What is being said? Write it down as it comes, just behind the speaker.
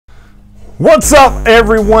What's up,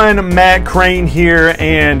 everyone? Matt Crane here,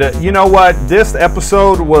 and you know what? This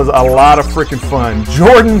episode was a lot of freaking fun.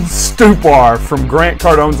 Jordan Stupar from Grant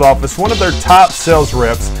Cardone's office, one of their top sales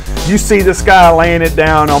reps. You see this guy laying it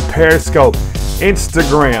down on Periscope,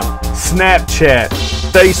 Instagram, Snapchat,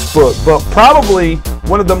 Facebook, but probably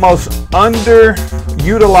one of the most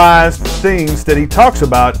underutilized things that he talks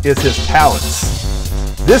about is his talents.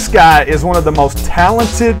 This guy is one of the most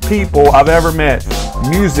talented people I've ever met.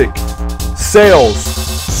 Music, sales,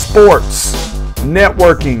 sports,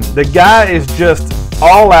 networking. The guy is just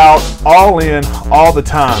all out, all in, all the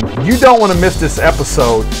time. You don't want to miss this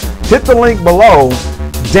episode. Hit the link below,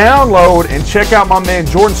 download, and check out my man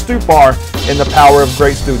Jordan Stupar in the Power of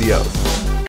Great Studios.